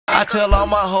I tell all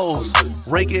my hoes,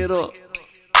 rake it up,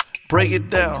 break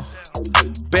it down,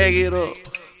 bag it up,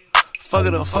 fuck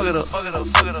it up, fuck it up, fuck it up,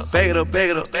 fuck it up, bag it up, bag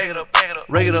it up, bag it up, bag it up,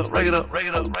 rake it up, rake it up, rake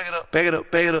it up, rake it up, bag it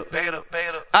up, bag it up, bag it up, bag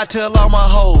it up. I tell all my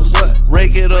hoes,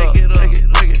 rake it up,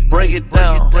 break it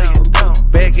down,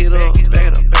 bag it up,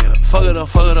 fuck it up,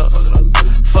 fuck it up,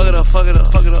 fuck it up, fuck it up,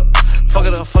 fuck it up, fuck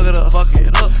it up, fuck it up, fuck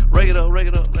it up, rake it up, rake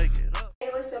it up, rake it up. Hey,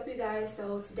 what's up you guys?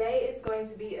 So today it's going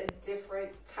to be a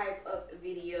different type of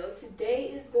video. Today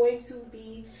is going to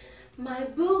be my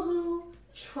Boohoo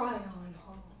try on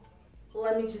haul.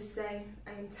 Let me just say,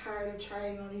 I am tired of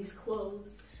trying on these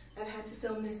clothes. I've had to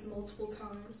film this multiple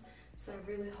times, so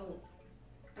I really hope,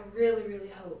 I really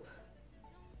hope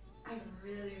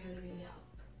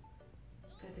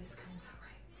that this comes out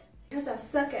right. Because I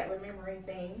suck at remembering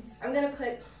things, I'm gonna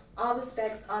put all the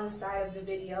specs on the side of the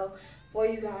video for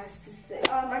you guys to see.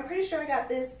 I'm pretty sure I got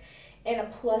this in a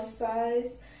plus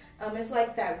size. It's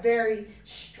like that very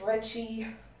stretchy,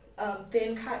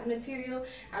 thin cotton material.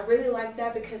 I really like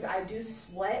that because I do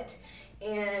sweat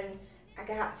and I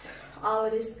got all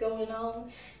of this going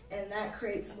on and that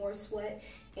creates more sweat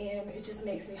and it just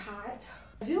makes me hot.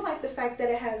 I do like the fact that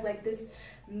it has like this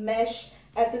mesh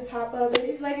at the top of it.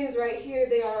 These leggings right here,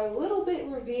 they are a little bit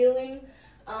revealing.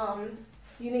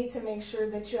 You need to make sure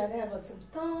that you either have on some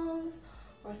thongs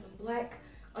or some black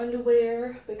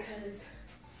underwear because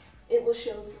it will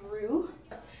show through.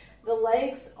 The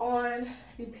legs on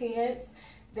the pants,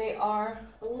 they are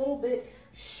a little bit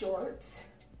short.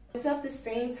 It's of the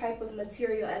same type of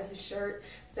material as the shirt,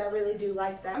 so I really do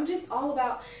like that. I'm just all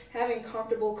about having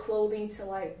comfortable clothing to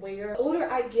like wear. The older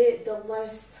I get, the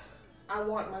less I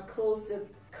want my clothes to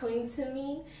cling to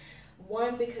me.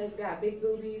 One, because I got big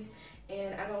boobies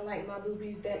and I don't like my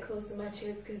boobies that close to my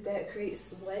chest because that creates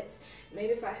sweat.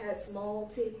 Maybe if I had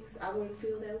small titties, I wouldn't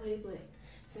feel that way, but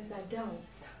since I don't.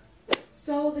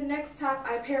 So the next top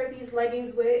I paired these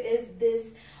leggings with is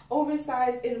this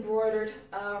oversized embroidered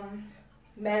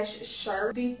mesh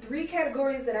shirt. The three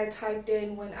categories that I typed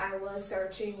in when I was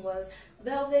searching was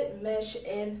velvet, mesh,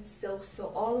 and silk.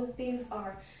 So all of the things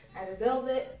are either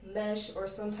velvet, mesh, or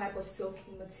some type of silky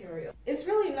material. It's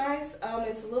really nice.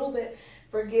 It's a little bit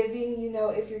forgiving, you know,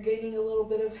 if you're gaining a little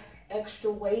bit of extra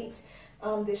weight.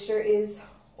 This shirt is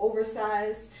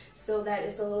oversized so that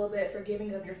it's a little bit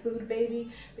forgiving of your food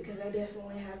baby because I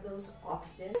definitely have those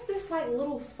often. It's this like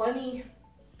little funny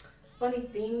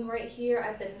thing right here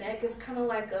at the neck. It's kind of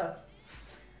like a,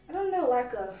 I don't know,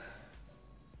 like a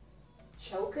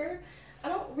choker. I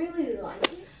don't really like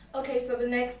it. Okay, so the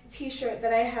next t-shirt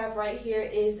that I have right here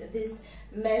is this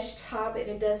mesh top and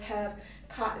it does have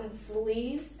cotton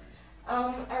sleeves.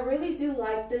 I really do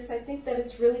like this. I think that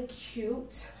it's really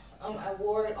cute. I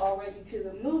wore it already to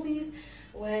the movies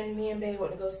when me and Bae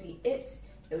went to go see it.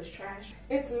 It was trash.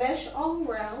 It's mesh all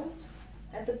around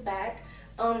at the back.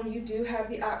 You do have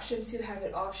the option to have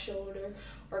it off shoulder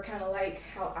or kind of like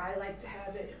how I like to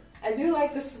have it. I do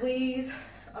like the sleeves.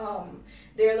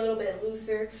 They're a little bit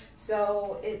looser,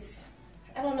 so it's,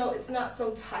 I don't know, it's not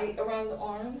so tight around the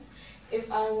arms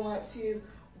if I want to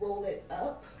roll it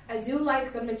up. I do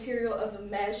like the material of the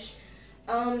mesh.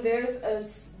 There's a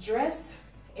dress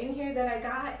in here that I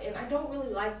got and I don't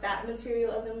really like that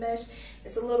material of the mesh.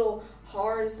 It's a little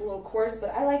hard, it's a little coarse,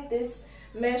 but I like this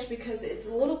mesh because it's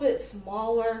a little bit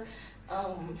smaller.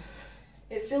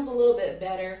 It feels a little bit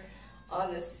better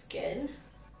on the skin.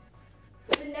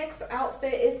 The next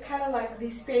outfit is kind of like the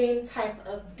same type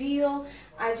of deal.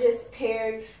 I just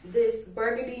paired this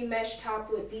burgundy mesh top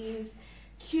with these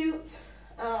cute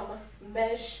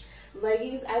mesh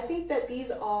leggings. I think that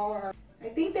these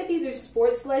are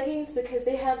sports leggings because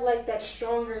they have like that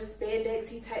stronger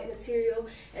spandexy type material,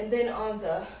 and then on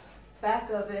the back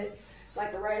of it,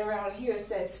 like right around here, it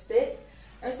says fit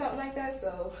or something like that.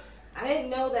 So I didn't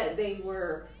know that they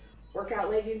were workout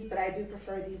leggings, but I do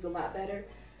prefer these a lot better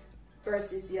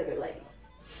versus the other legging.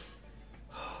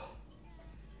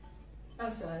 I'm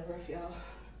so out of breath, y'all.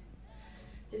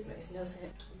 This makes no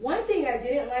sense. One thing I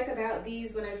didn't like about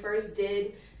these when I first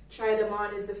did try them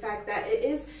on is the fact that it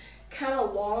is kind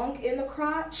of long in the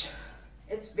crotch.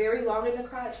 It's very long in the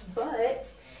crotch,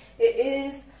 but it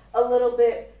is a little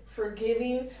bit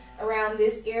forgiving around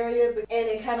this area and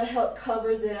it kind of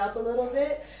covers it up a little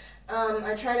bit.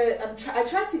 I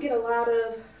tried to get a lot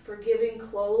of forgiving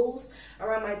clothes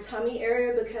around my tummy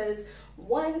area because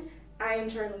one, I am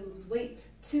trying to lose weight.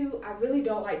 Two, I really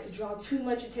don't like to draw too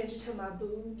much attention to my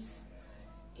boobs,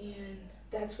 and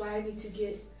that's why I need to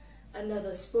get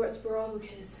another sports bra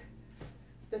because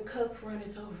the cup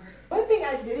runneth over. Another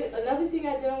thing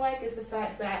I didn't like is the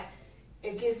fact that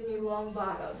it gives me long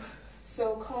bottom.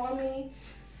 So call me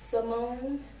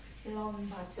Simone, long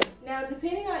bottom. Now,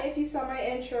 depending on if you saw my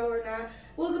intro or not,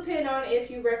 will depend on if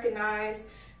you recognize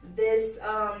this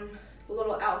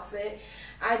little outfit.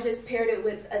 I just paired it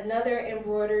with another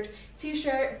embroidered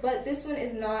t-shirt, but this one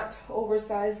is not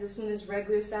oversized. This one is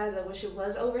regular size. I wish it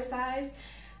was oversized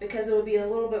because it would be a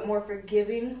little bit more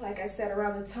forgiving, like I said,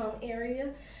 around the tongue area.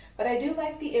 But I do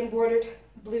like the embroidered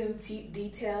blue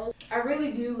details. I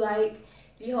really do like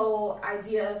the whole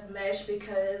idea of mesh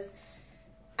because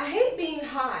I hate being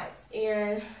hot,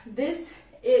 and this,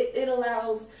 it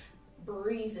allows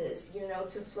breezes, you know,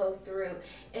 to flow through,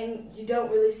 and you don't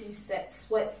really see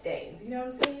sweat stains, you know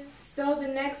what I'm saying? So the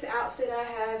next outfit I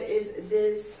have is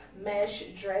this mesh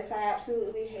dress. I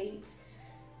absolutely hate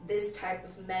this type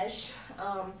of mesh.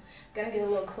 Gonna get a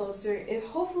little closer, and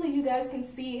hopefully you guys can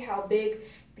see how big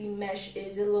the mesh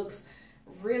is. It looks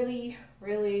really,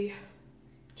 really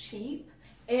cheap,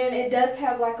 and it does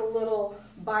have like a little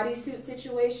bodysuit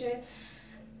situation.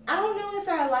 I don't know if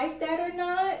I like that or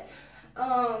not.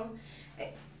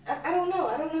 I don't know.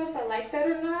 I don't know if I like that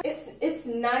or not. It's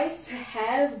nice to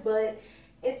have, but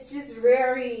it's just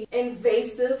very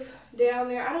invasive down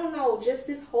there. I don't know. Just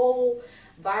this whole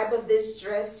vibe of this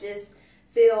dress just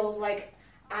feels like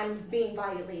I'm being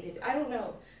violated. I don't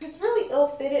know. It's really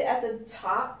ill-fitted at the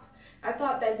top. I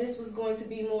thought that this was going to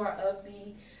be more of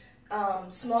the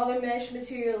smaller mesh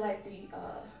material, like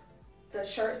the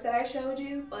shirts that I showed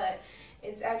you, but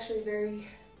it's actually very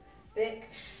thick.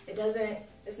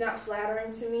 It's not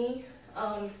flattering to me.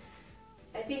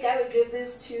 I think I would give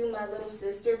this to my little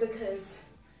sister because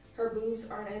her boobs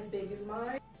aren't as big as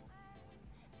mine.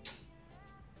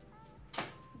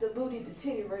 The booty to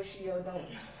titty ratio don't.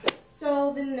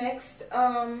 So the next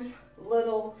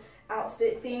little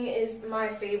outfit thing is my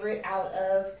favorite out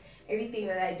of everything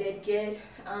that I did get,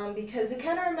 because it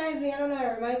kind of reminds me, I don't know,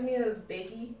 it reminds me of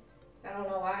Biggie. I don't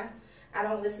know why. I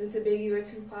don't listen to Biggie or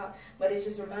Tupac, but it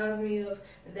just reminds me of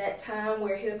that time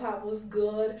where hip-hop was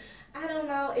good. I don't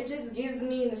know, it just gives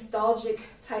me nostalgic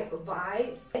type of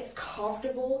vibes. It's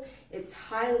comfortable, it's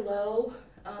high-low,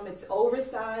 it's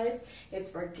oversized, it's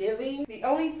forgiving. The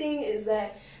only thing is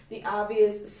that the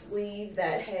obvious sleeve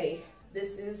that, hey,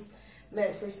 this is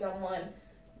meant for someone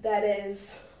that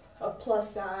is a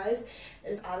plus size.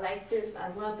 I like this, I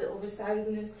love the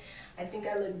oversizedness. I think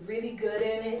I look really good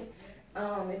in it.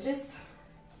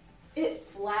 It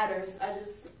flatters.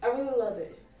 I really love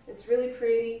it. It's really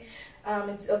pretty.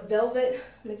 It's a velvet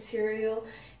material.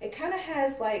 It kind of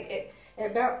has like,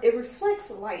 it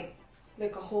reflects light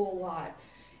like a whole lot.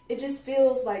 It just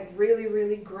feels like really,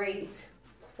 really great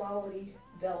quality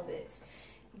velvet.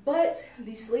 But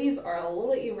the sleeves are a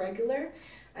little irregular.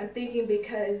 I'm thinking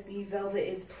because the velvet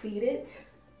is pleated.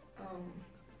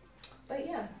 But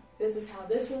yeah. This is how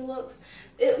this one looks.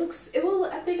 I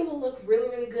think it will look really,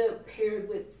 really good paired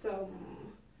with some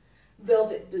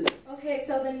velvet boots. Okay,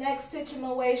 so the next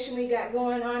situation we got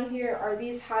going on here are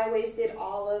these high-waisted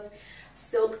olive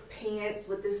silk pants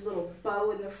with this little bow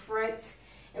in the front.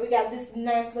 And we got this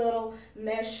nice little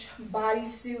mesh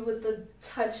bodysuit with the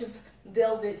touch of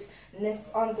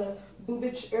velvetness on the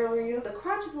boobage area. The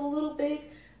crotch is a little big,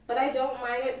 but I don't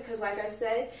mind it because, like I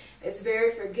said, it's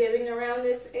very forgiving around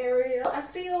its area. I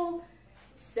feel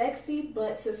sexy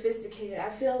but sophisticated. I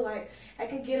feel like I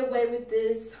can get away with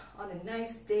this on a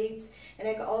nice date, and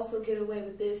I can also get away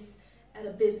with this at a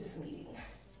business meeting.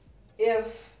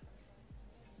 If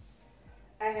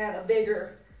I had a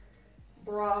bigger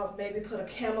bra, maybe put a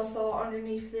camisole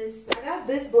underneath this. I got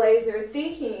this blazer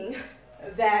thinking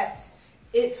that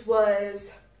it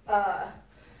was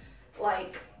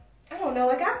like, I don't know,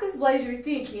 I got this blazer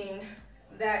thinking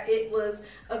that it was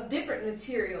a different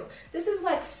material. This is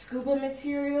like scuba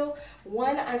material.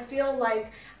 One, I feel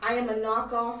like I am a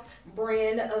knockoff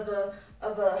brand of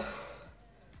a,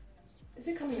 is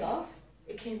it coming off?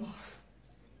 It came off.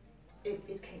 It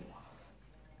came off.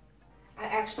 I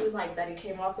actually like that it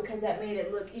came off because that made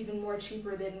it look even more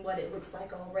cheaper than what it looks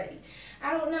like already.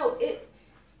 I don't know,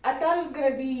 I thought it was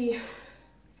gonna be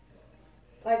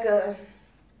like a,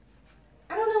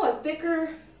 I don't know, a thicker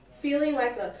feeling,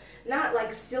 like a, not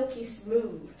like silky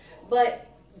smooth, but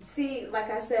see,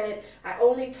 like I said, I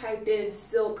only typed in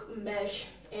silk, mesh,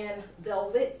 and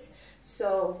velvet,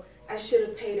 so I should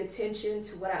have paid attention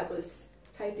to what I was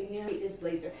typing in. I hate this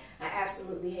blazer. I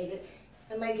absolutely hate it.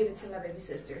 I might give it to my baby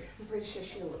sister. I'm pretty sure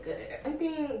she'll look good at it. One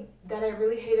thing that I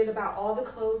really hated about all the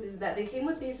clothes is that they came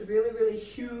with these really, really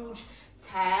huge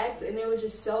tags, and they were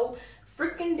just so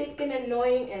freaking dickin'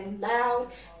 annoying and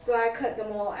loud, so I cut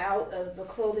them all out of the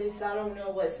clothing, so I don't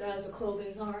know what size the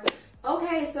clothing are.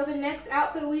 Okay, so the next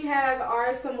outfit we have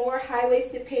are some more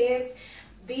high-waisted pants.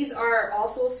 These are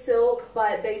also silk,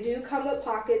 but they do come with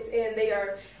pockets, and they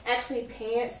are actually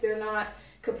pants. They're not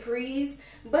capris,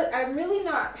 but I'm really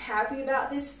not happy about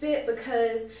this fit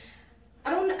because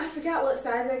I forgot what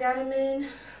size I got them in,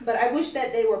 but I wish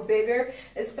that they were bigger,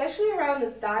 especially around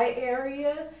the thigh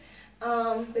area,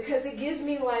 because it gives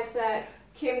me like that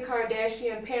Kim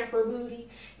Kardashian pamper booty,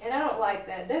 and I don't like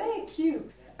that. That ain't cute.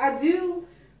 I do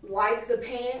like the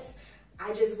pants.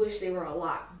 I just wish they were a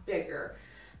lot bigger.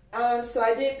 So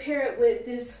I did pair it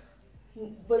with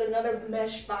another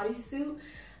mesh bodysuit.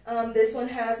 This one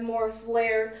has more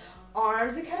flare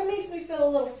arms. It kind of makes me feel a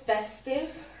little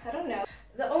festive. I don't know.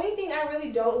 The only thing I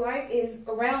really don't like is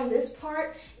around this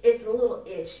part, it's a little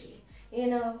itchy. You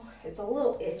know, it's a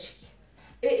little itchy.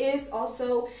 It is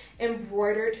also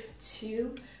embroidered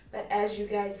too, but as you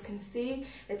guys can see,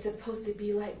 it's supposed to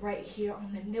be like right here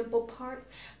on the nipple part.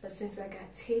 But since I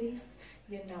got titties,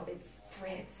 you know, it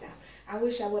spreads out. I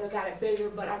wish I would have got it bigger,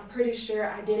 but I'm pretty sure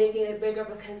I didn't get it bigger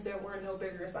because there were no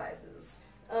bigger sizes.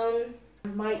 I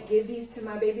might give these to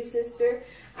my baby sister.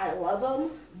 I love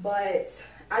them, but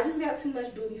I just got too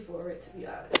much booty for it, to be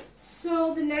honest.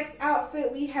 So the next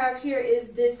outfit we have here is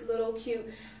this little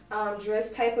cute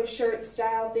dress type of shirt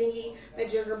style thingy, my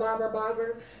jigger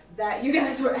bobber that you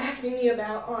guys were asking me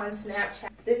about on Snapchat.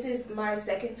 This is my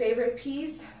second favorite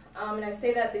piece, and I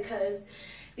say that because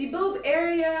the boob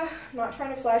area, I'm not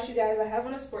trying to flash you guys, I have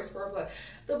on a sports bra, but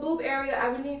the boob area, I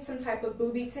would need some type of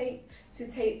booby tape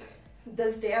to tape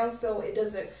this down so it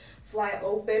doesn't fly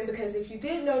open, because if you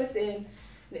did notice in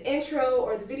the intro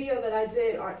or the video that I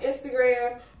did on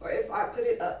Instagram, or if I put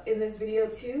it up in this video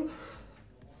too,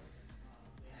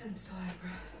 I'm sorry,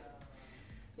 bro.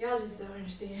 Y'all just don't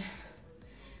understand.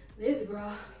 This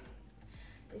bra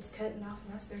is cutting off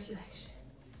my circulation.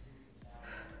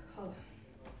 Hold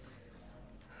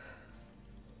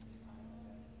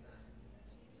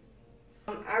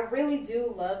on. I really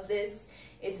do love this.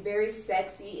 It's very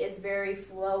sexy, it's very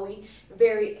flowy,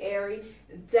 very airy,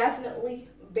 definitely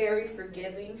very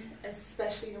forgiving,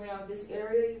 especially around this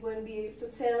area. You wouldn't be able to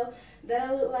tell that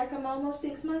I look like I'm almost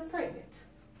 6 months pregnant,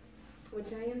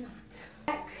 which I am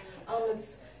not.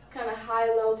 It's kind of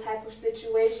high-low type of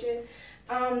situation.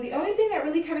 The only thing that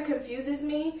really kind of confuses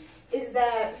me is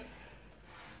that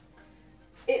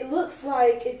it looks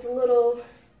like it's a little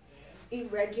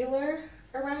irregular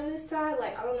around this side.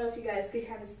 Like, I don't know if you guys can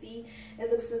kind of see, it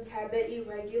looks a tad bit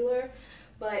irregular,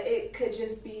 but it could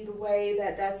just be the way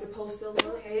that that's supposed to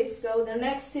look. Okay, so the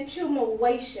next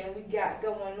situation we got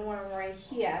going on right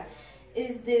here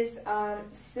is this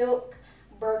silk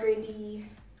burgundy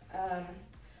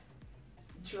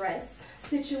dress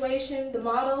situation. The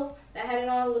model that had it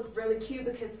on looked really cute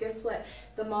because guess what?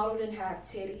 The model didn't have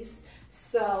titties.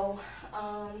 So,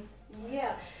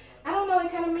 yeah. I don't know,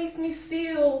 it kind of makes me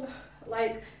feel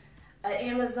like an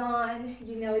Amazon,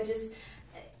 you know, it just,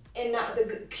 and not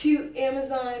the cute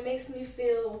Amazon, it makes me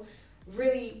feel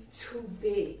really too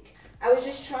big. I was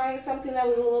just trying something that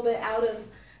was a little bit out of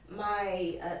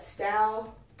my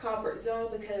style comfort zone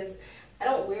because I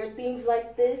don't wear things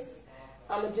like this.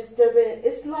 It just doesn't,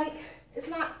 it's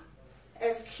not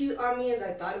as cute on me as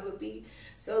I thought it would be.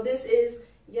 So this is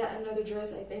yet another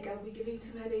dress I think I'll be giving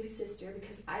to my baby sister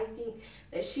because I think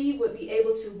that she would be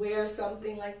able to wear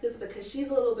something like this because she's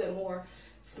a little bit more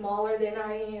smaller than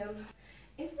I am.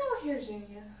 If you don't hear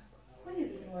Junior,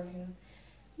 please ignore him.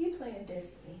 You playing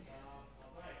Destiny.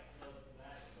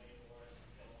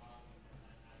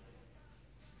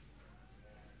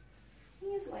 He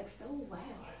is like so loud.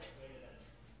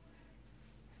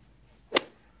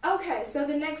 Okay, so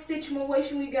the next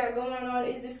situation we got going on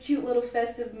is this cute little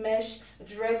festive mesh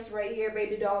dress right here,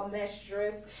 baby doll mesh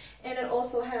dress. And it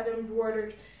also have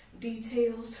embroidered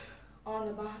details on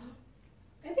the bottom.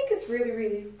 I think it's really,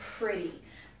 really pretty.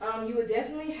 You would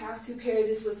definitely have to pair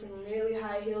this with some really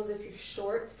high heels if you're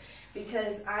short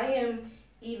because I am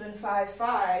even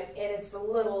 5'5" and it's a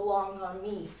little long on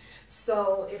me.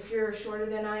 So if you're shorter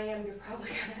than I am, you're probably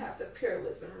gonna have to pair it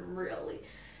with some really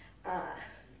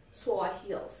tall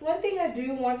heels. One thing I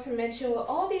do want to mention with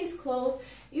all these clothes,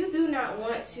 you do not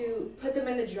want to put them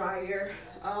in the dryer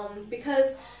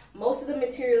because most of the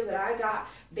materials that I got,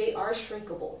 they are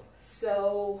shrinkable.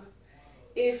 So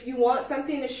if you want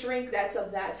something to shrink that's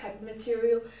of that type of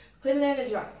material, put it in the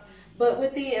dryer. But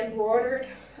with the embroidered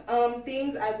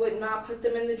things, I would not put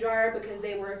them in the dryer because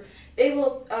it will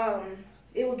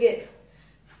get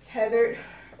tethered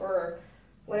or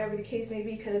whatever the case may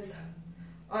be, because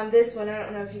on this one, I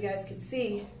don't know if you guys can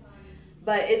see,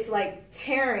 but it's like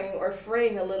tearing or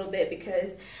fraying a little bit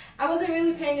because I wasn't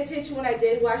really paying attention when I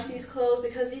did wash these clothes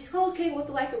because these clothes came with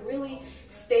like a really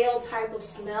stale type of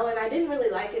smell and I didn't really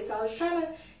like it. So I was trying to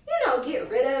you know, get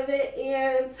rid of it.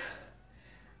 And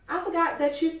I forgot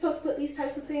that you're supposed to put these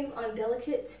types of things on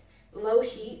delicate, low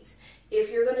heat. If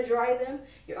you're gonna dry them,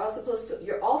 you're also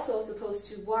supposed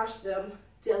to wash them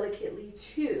delicately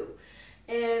too.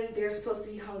 And they're supposed to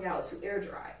be hung out to air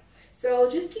dry. So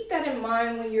just keep that in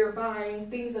mind when you're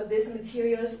buying things of this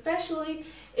material, especially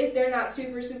if they're not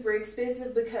super, super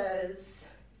expensive, because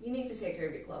you need to take care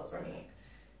of your clothes. I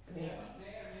mean.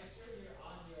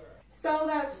 So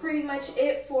that's pretty much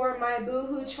it for my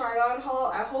Boohoo try-on haul.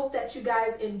 I hope that you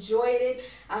guys enjoyed it.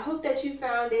 I hope that you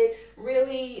found it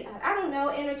really, I don't know,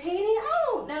 entertaining. I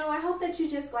don't know. I hope that you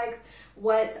just like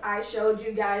what I showed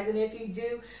you guys. And if you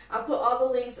do, I'll put all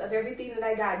the links of everything that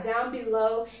I got down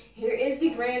below. Here is the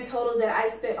grand total that I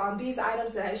spent on these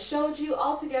items that I showed you.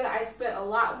 Altogether, I spent a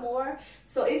lot more.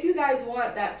 So if you guys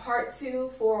want that part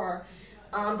 2 for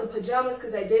the pajamas,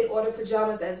 because I did order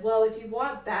pajamas as well, if you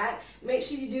want that, make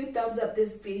sure you do thumbs up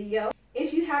this video.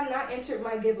 If you have not entered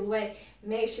my giveaway,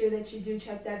 make sure that you do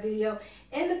check that video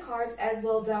in the cards as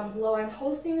well down below. I'm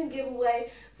hosting a giveaway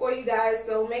for you guys,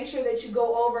 so make sure that you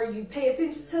go over, you pay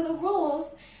attention to the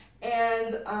rules,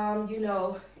 and you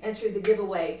know, enter the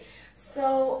giveaway.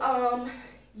 So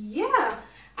yeah,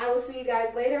 I will see you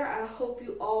guys later. I hope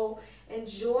you all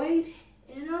enjoyed,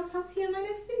 and I'll talk to you in my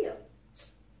next video.